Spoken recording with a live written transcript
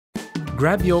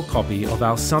Grab your copy of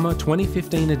our summer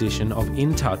 2015 edition of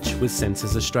In Touch with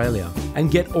Sensors Australia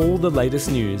and get all the latest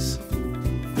news.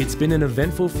 It's been an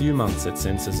eventful few months at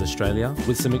Sensors Australia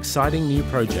with some exciting new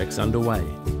projects underway.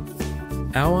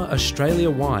 Our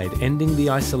Australia-wide Ending the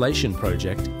Isolation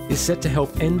project is set to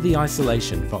help end the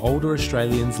isolation for older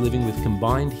Australians living with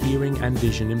combined hearing and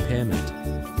vision impairment.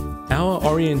 Our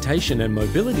orientation and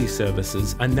mobility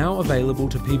services are now available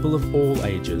to people of all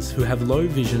ages who have low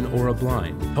vision or are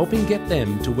blind, helping get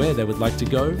them to where they would like to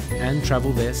go and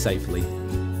travel there safely.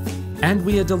 And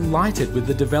we are delighted with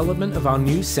the development of our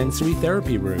new sensory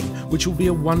therapy room, which will be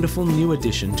a wonderful new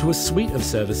addition to a suite of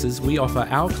services we offer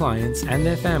our clients and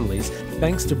their families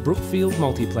thanks to Brookfield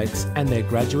Multiplex and their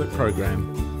graduate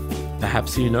program.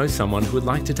 Perhaps you know someone who would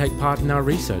like to take part in our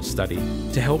research study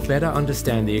to help better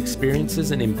understand the experiences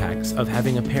and impacts of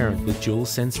having a parent with dual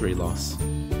sensory loss.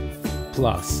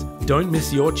 Plus, don't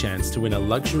miss your chance to win a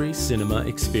luxury cinema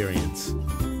experience.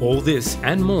 All this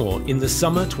and more in the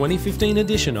summer 2015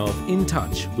 edition of In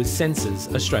Touch with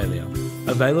Sensors Australia.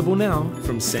 Available now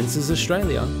from Sensors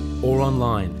Australia or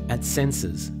online at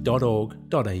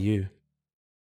sensors.org.au.